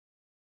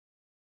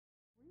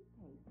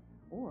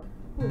Or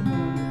put one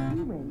on your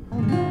key ring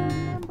and you'll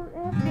remember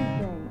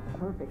everything.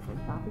 Perfect for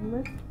shopping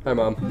lists. Hi,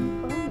 Mom.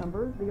 Phone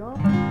numbers, the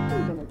office,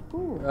 even at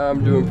school.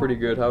 I'm doing pretty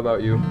good. How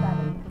about you?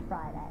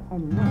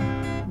 And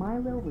look,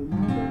 Milo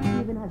Reminder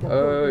even has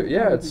a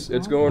Yeah,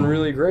 it's going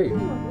really great.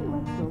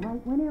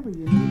 Whenever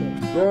you need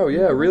it. No,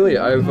 yeah, really.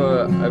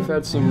 I've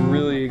had some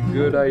really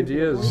good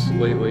ideas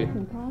lately.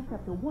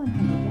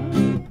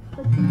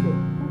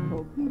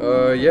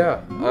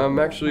 Yeah, I'm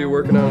actually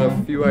working on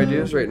a few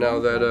ideas right now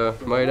that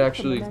might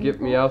actually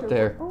get me out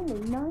there. Only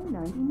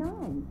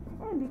 $9.99.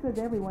 And because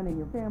everyone in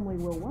your family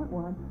will want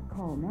one,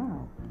 call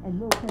now, and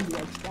we'll send you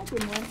a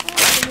second one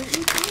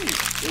absolutely free.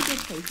 You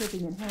just pay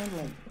shipping and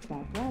handling.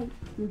 That's right.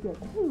 You get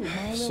 2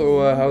 Milo.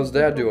 So, how's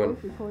Dad doing?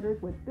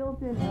 Recorders with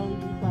built-in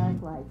LED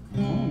flashlights.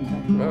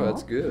 Oh,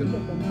 that's good. You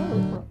get them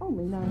both for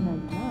only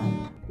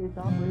 $9.99. This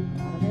offer is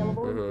not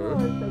available in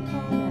stores, so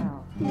call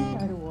now. Please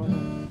try to order.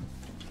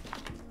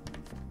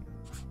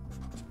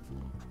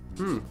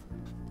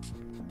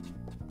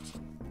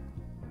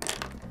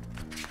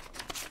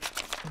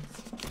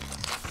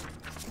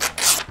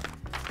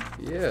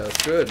 Yeah,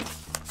 that's good.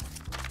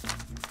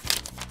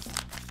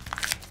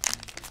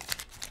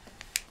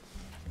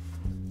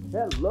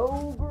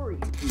 Hello,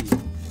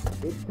 Greenfield.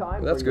 It's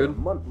time That's for your good.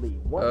 monthly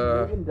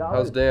 $1 million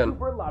how's Dan?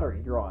 Super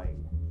Lottery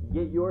drawing.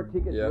 Get your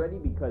tickets Yeah. ready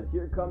because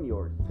here come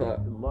your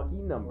 6 lucky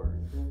numbers.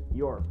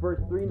 Your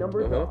first 3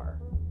 numbers are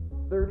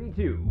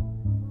 32,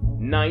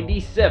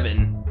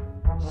 97,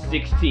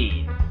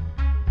 16.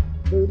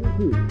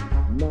 32,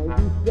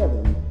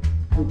 97,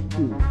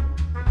 16.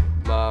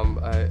 Mom,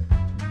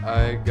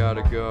 I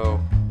gotta go.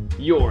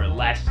 Your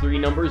last 3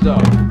 numbers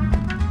are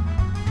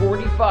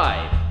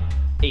 45,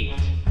 8,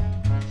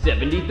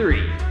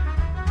 73.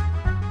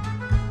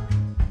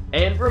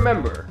 And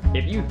remember,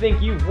 if you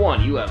think you've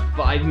won, you have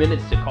 5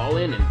 minutes to call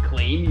in and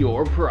claim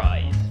your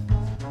prize.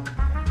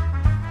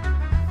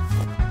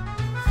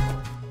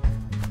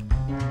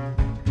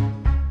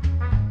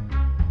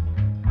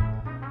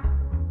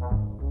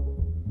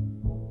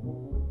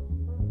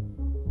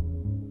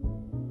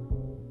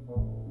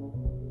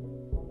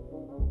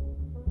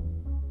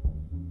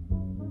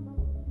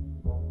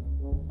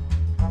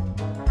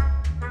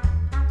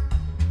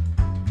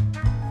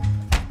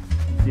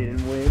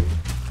 Didn't win?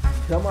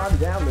 Come on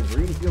down to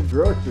Greenfield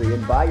Grocery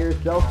and buy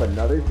yourself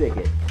another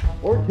ticket.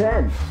 Or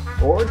 10.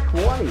 Or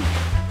 20.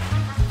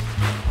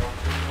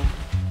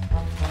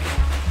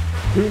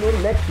 Tune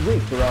in next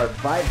week for our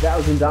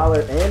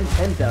 $5,000 and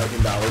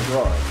 $10,000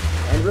 drawing.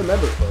 And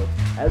remember, folks,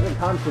 as a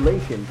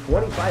consolation,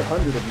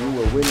 2,500 of you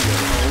will win your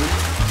own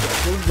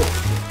special gold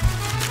ticket.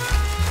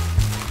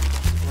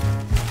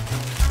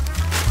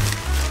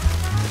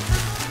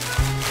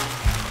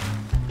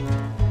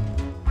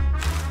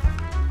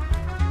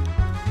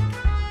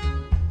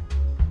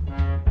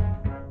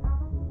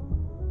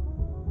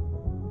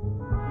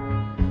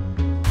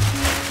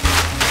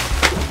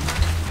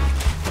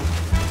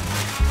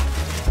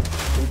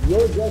 If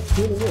you're just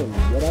tuning in,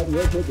 get out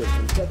your tickets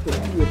and check to see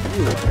if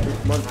you are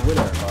this month's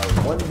winner of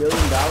our $1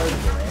 million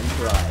grand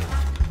prize.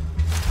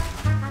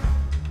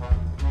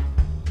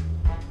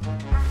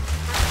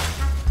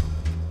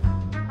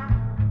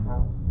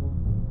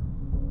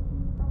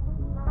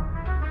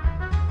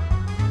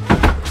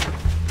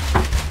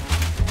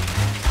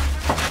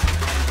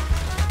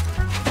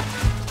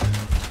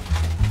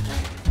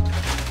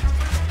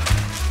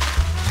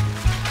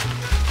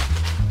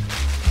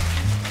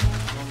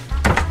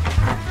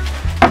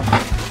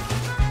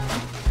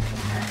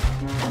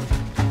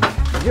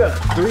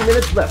 Just 3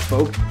 minutes left,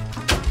 folks.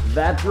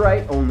 That's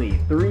right, only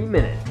 3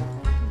 minutes.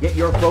 Get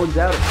your phones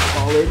out and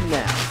call in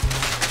now.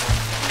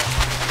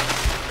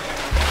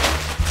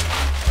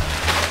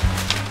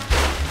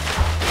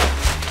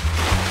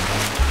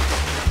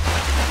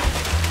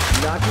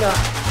 Knock, knock.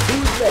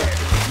 Who's there?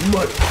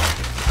 Money.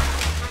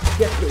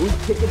 Get those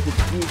tickets and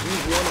see if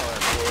you've won our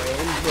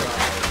grand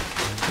prize.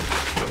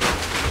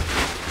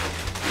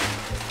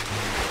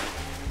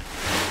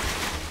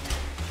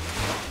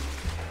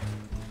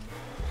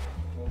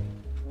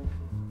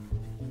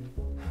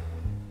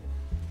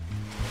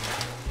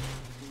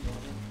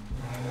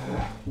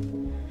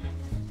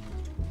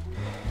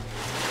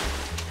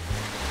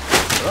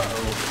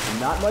 Uh-oh.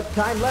 Not much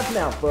time left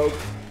now, folks.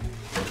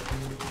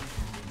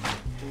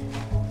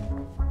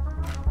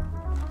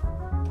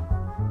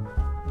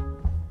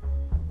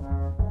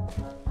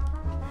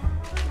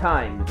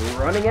 Time's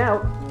running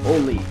out.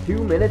 Only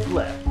 2 minutes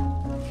left.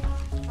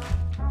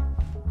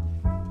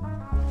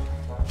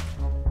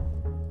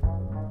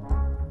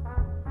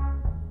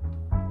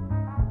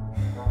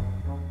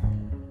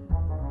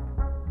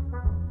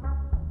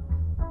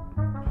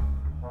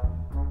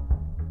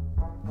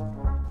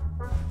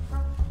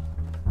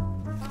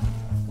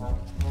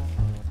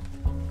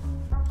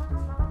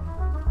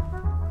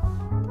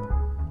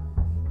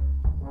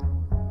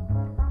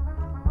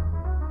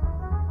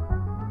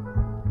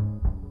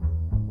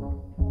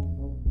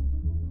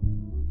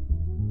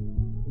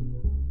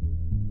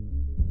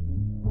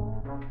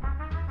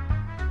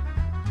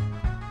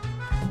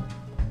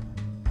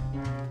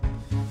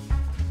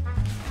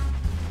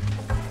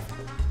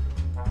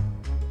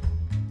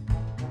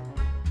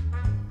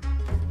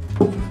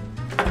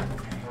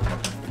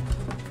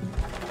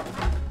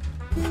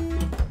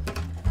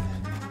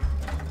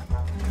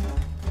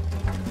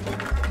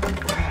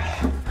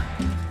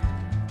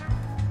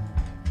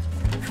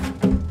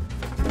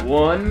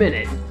 1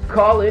 minute.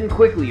 Call in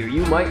quickly or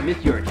you might miss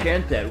your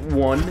chance at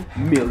 $1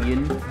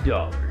 million.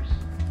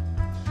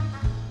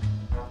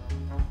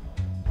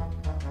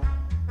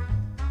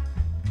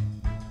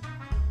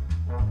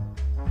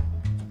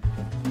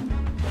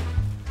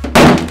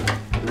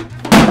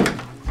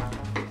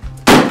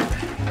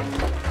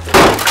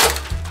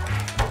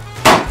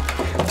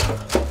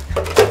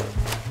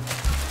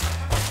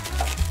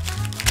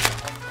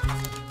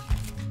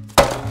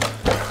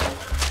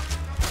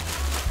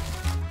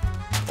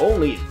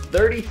 Only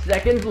 30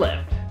 seconds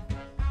left.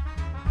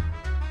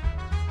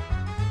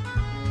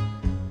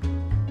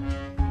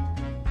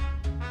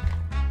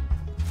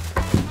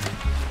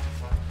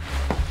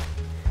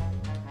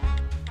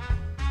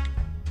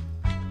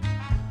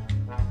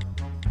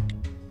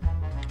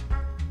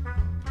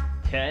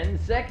 Ten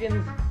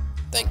seconds.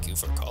 Thank you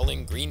for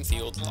calling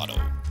Greenfield Lotto.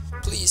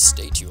 Please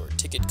state your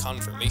ticket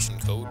confirmation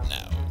code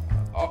now.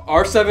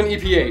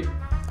 R7EP8.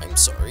 I'm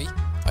sorry,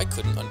 I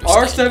couldn't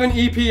understand.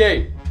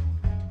 R7EP8.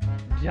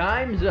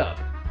 Time's up.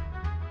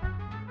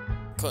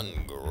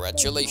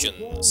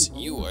 Congratulations!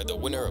 You are the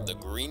winner of the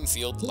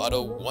Greenfield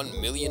Lotto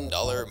 $1 million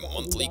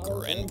monthly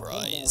grand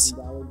prize.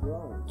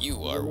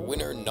 You are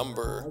winner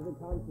number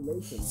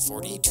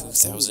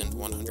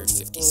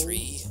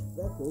 42,153.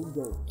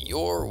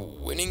 Your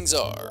winnings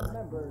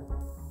are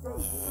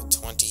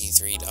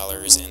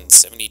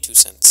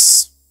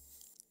 $23.72.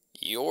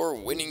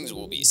 Your winnings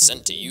will be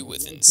sent to you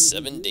within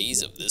 7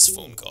 days of this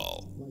phone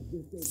call.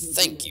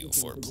 Thank you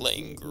for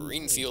playing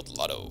Greenfield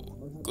Lotto.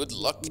 Good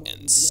luck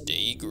and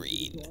stay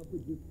green.